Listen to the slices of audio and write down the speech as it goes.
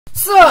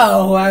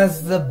So,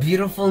 as the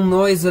beautiful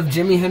noise of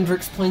Jimi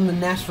Hendrix playing the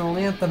national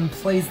anthem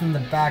plays in the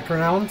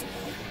background,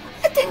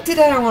 I think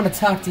today I want to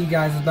talk to you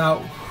guys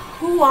about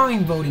who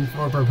I'm voting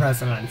for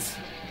president.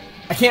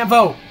 I can't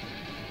vote,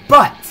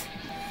 but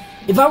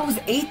if I was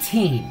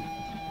 18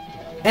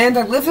 and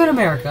I lived in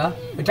America,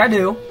 which I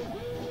do,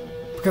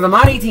 because I'm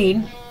not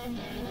 18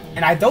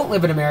 and I don't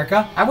live in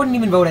America, I wouldn't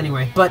even vote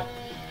anyway. But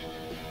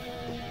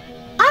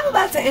I'm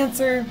about to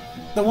answer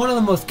one of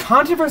the most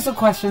controversial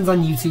questions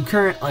on YouTube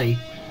currently.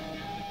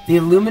 The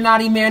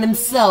Illuminati man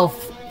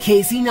himself,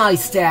 Casey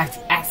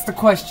Neistat, asked the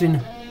question,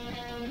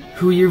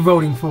 who you're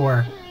voting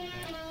for?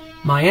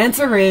 My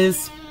answer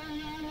is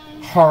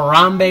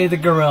Harambe the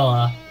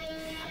Gorilla.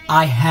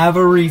 I have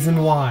a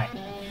reason why.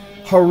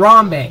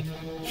 Harambe,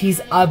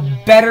 he's a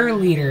better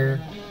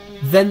leader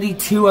than the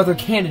two other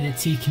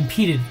candidates he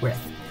competed with.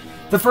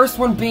 The first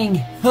one being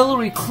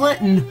Hillary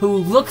Clinton, who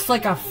looks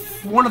like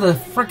one of the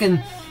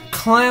frickin'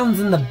 clowns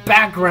in the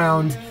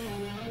background.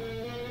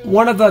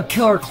 One of the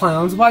killer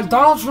clowns, while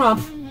Donald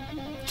Trump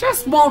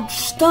just won't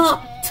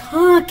stop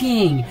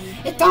talking.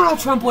 If Donald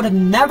Trump would have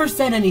never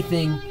said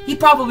anything, he'd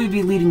probably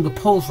be leading the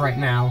polls right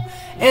now.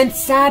 And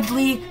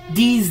sadly,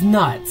 D's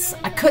nuts.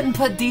 I couldn't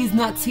put D's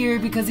nuts here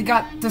because he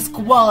got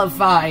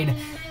disqualified.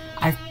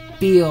 I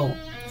feel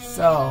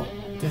so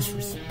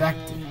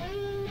disrespected.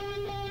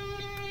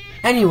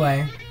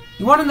 Anyway,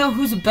 you want to know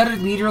who's a better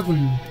leader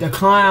than the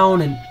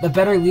clown and the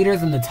better leader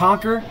than the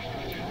talker?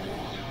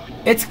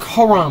 It's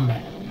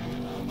Harambe.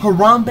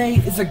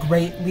 Harambe is a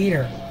great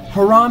leader.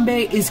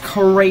 Harambe is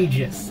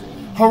courageous.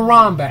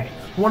 Harambe,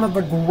 one of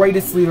the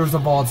greatest leaders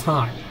of all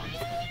time.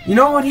 You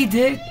know what he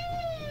did?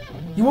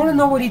 You want to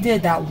know what he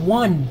did that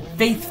one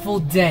faithful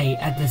day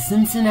at the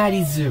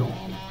Cincinnati Zoo?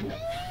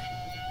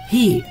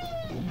 He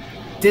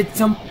did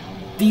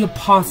the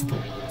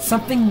impossible,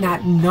 something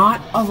that not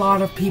a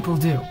lot of people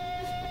do.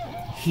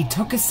 He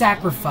took a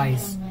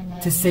sacrifice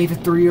to save a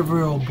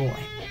 3-year-old boy.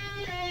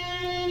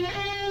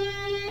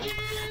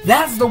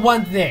 That's the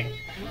one thing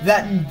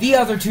that the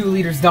other two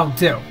leaders don't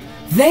do.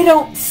 They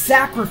don't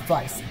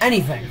sacrifice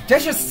anything. They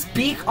just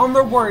speak on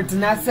their words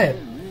and that's it.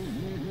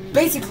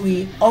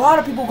 Basically, a lot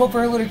of people go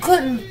for Hillary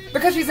Clinton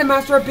because she's a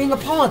master at being a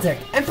politic.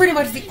 And pretty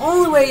much the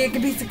only way it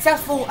can be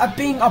successful at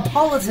being a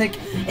politic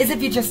is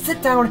if you just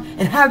sit down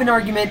and have an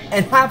argument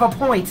and have a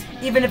point,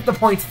 even if the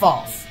point's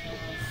false.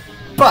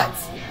 But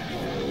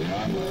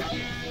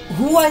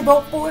who I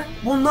vote for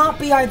will not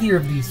be either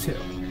of these two.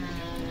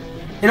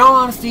 In all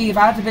honesty, if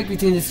I had to pick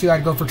between these two,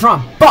 I'd go for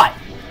Trump. But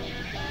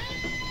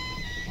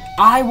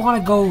I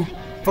want to go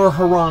for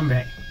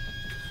Harambe,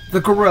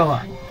 the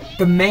gorilla,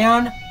 the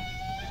man,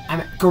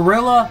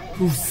 gorilla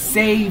who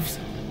saves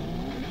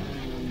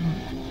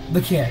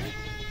the kid.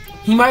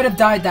 He might have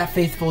died that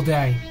faithful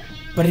day,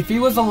 but if he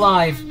was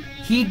alive,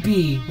 he'd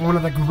be one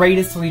of the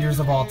greatest leaders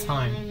of all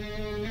time.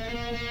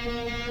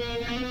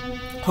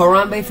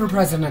 Harambe for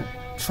president,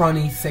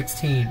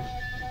 2016.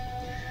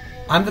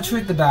 I'm the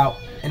truth about,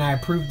 and I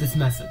approve this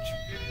message.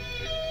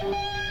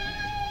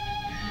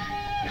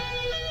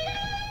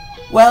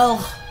 Well,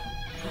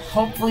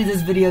 hopefully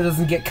this video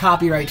doesn't get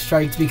copyright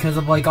strikes because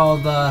of like all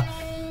the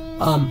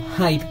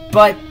hype,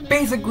 but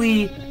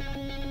basically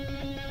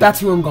that's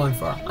who I'm going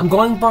for. I'm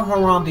going for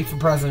Harambe for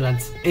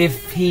president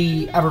if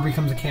he ever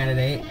becomes a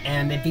candidate,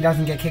 and if he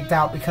doesn't get kicked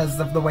out because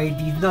of the way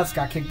these nuts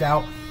got kicked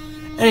out.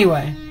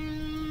 Anyway,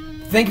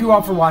 thank you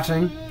all for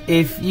watching.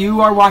 If you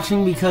are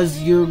watching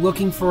because you're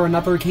looking for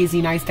another Casey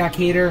Neistat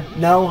hater,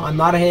 no, I'm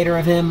not a hater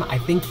of him. I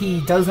think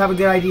he does have a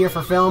good idea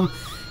for film.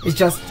 It's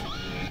just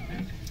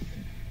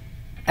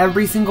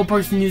every single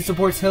person who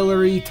supports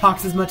Hillary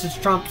talks as much as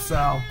Trump,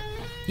 so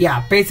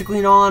yeah, basically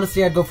in all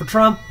honesty I'd go for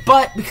Trump,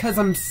 but because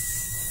I'm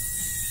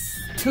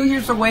 2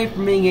 years away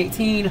from being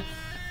 18,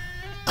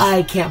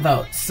 I can't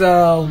vote.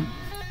 So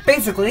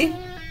basically,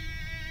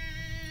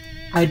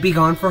 I'd be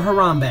gone for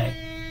Harambe,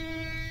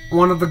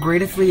 one of the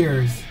greatest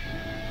leaders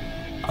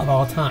of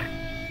all time.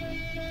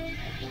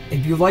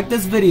 If you liked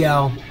this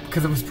video,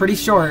 because it was pretty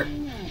short,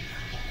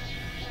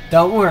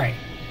 don't worry.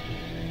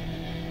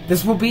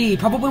 This will be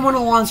probably one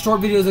of the long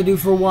short videos I do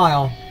for a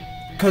while,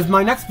 because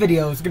my next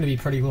video is going to be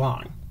pretty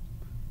long.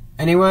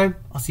 Anyway,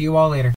 I'll see you all later.